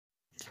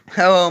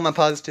Hello, my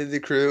positivity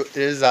crew. It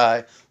is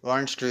I,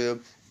 Lawrence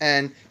Strube,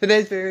 and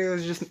today's video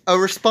is just a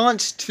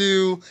response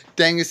to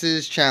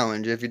Dangus's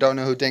challenge. If you don't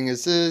know who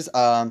Dangus is,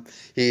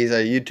 he's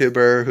a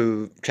YouTuber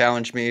who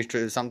challenged me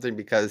to something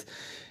because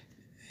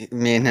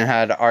me and him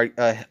had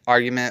an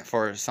argument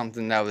for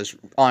something that was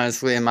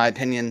honestly, in my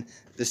opinion,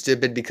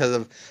 stupid because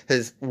of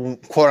his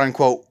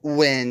quote-unquote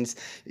wins.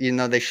 You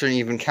know, they shouldn't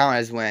even count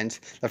as wins.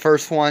 The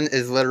first one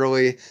is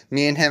literally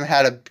me and him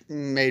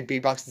made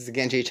beatboxes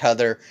against each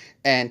other,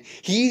 and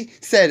he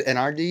said in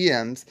our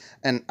DMs,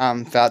 and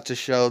I'm about to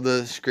show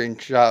the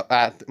screenshot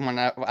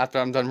after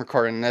I'm done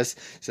recording this,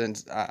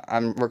 since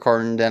I'm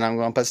recording, then I'm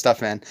going to put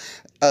stuff in,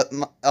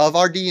 of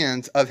our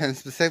DMs of him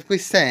specifically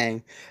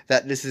saying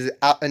that this is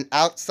an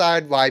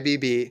outside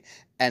YBB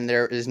and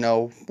there is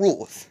no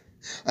rules.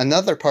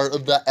 Another part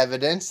of that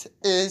evidence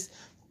is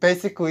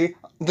basically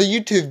the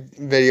YouTube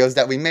videos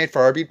that we made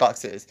for our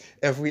beatboxes.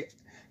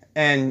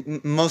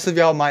 And most of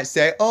y'all might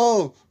say,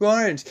 "Oh,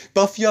 Lawrence,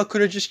 both of y'all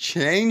could have just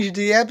changed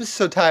the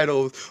episode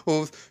titles.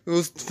 It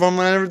was from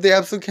whenever the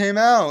episode came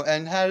out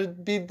and had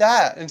it be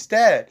that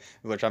instead,"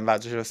 which I'm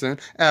about to show soon.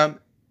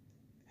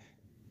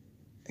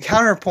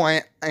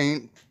 Counterpoint,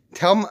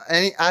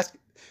 ask.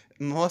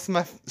 Most of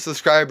my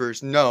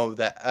subscribers know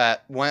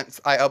that once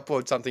I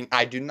upload something,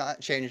 I do not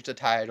change the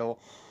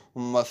title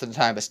most of the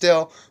time. But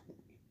still,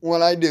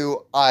 when I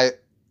do, I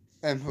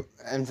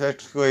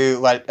basically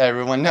let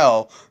everyone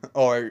know,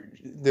 or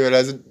do it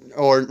as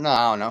or no,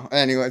 I don't know.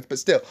 Anyways, but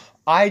still,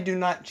 I do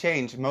not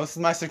change. Most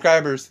of my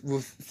subscribers will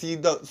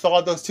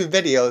saw those two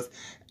videos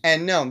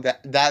and know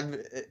that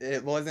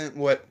it wasn't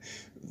what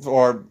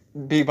for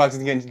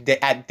beatboxing against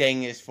at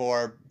Dangus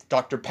for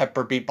Dr.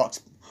 Pepper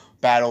beatbox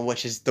battle,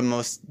 which is the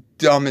most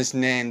dumbest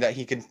name that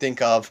he can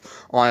think of,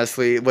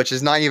 honestly, which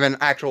is not even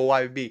actual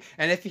YB.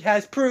 And if he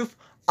has proof,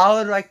 I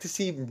would like to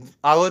see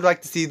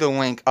the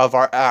link of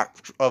our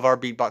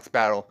beatbox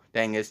battle.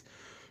 Dangus,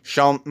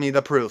 show me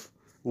the proof.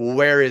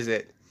 Where is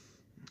it?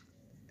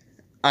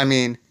 I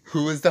mean,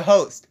 who is the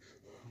host?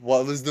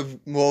 What was the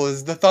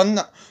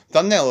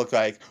thumbnail look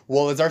like?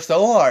 What was our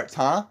solo arts,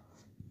 huh?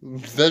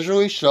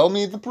 Visually show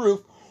me the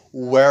proof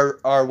where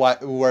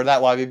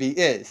that YBB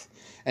is.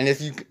 And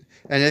if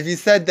you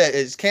said that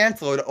it's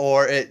canceled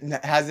or it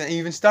hasn't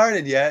even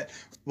started yet,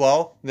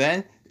 well,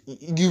 then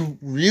you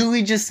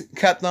really just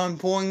kept on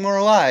pulling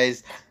more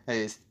lies.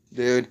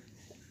 Dude.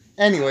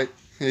 Anyway,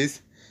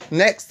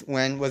 next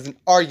win was an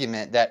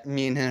argument that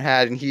me and him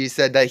had, and he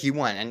said that he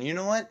won. And you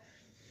know what?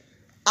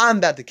 I'm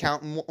about to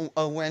count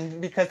a win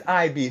because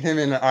I beat him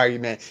in an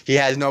argument.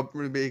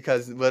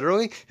 Because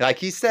literally, like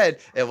he said,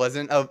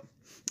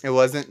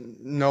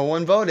 no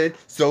one voted,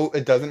 so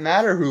it doesn't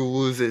matter who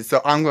loses, so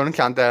I'm going to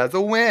count that as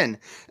a win.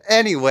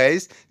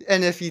 Anyways,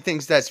 and if he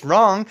thinks that's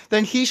wrong,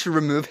 then he should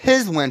remove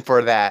his win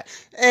for that.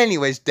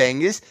 Anyways,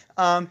 Dangus,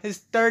 his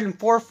third and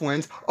fourth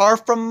wins are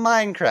from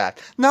Minecraft,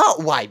 not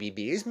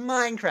YBBs,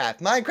 Minecraft.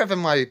 Minecraft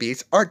and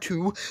YBBs are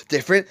two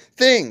different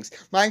things.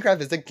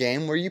 Minecraft is a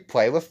game where you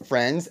play with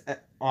friends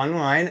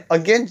online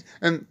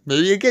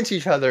maybe against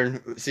each other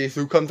and see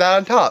who comes out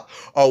on top.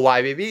 Or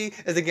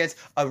YBB is against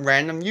a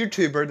random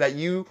YouTuber that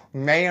you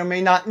may or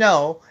may not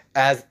know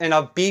as in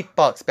a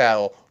beatbox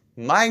battle.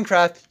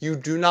 Minecraft, you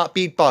do not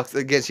beatbox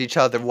against each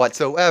other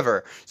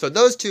whatsoever. So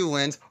those two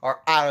wins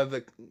are out of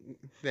the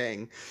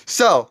thing.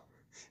 So,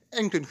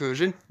 in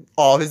conclusion,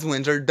 all his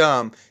wins are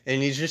dumb,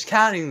 and he's just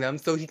counting them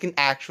so he can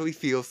actually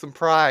feel some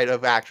pride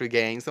of actually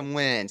getting some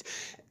wins.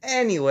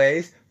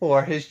 Anyways,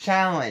 for his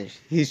challenge,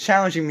 he's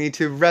challenging me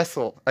to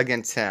wrestle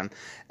against him.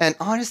 And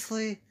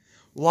honestly,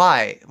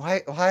 why?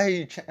 Why are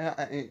you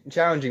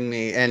challenging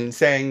me and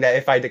saying that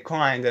if I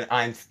decline, then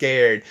I'm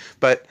scared?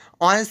 But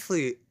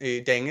honestly,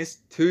 Dangus,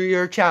 to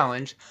your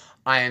challenge,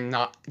 I am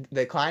not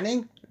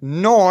declining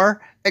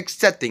nor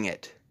accepting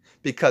it.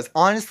 Because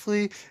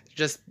honestly,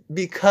 just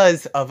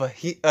because of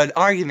an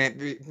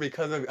argument,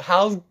 because of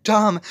how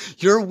dumb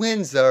your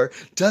wins are,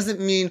 doesn't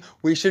mean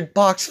we should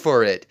box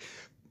for it.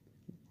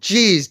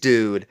 Jeez,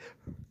 dude.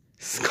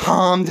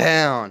 Calm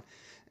down.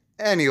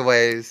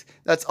 Anyways,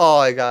 that's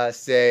all I gotta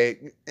say.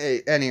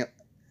 And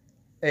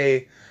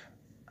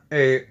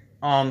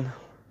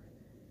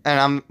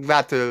I'm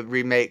about to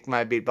remake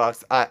my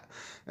beatbox.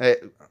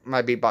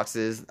 My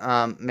beatboxes.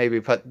 Maybe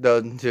put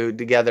those two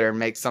together and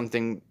make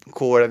something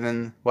cooler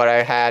than what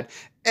I had.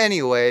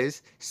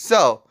 Anyways,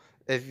 so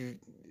I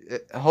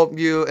hope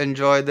you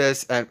enjoyed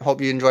this, and hope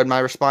you enjoyed my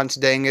response,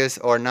 Dangus,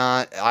 or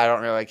not. I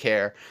don't really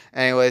care.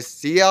 Anyways,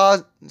 see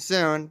y'all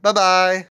soon. Bye-bye.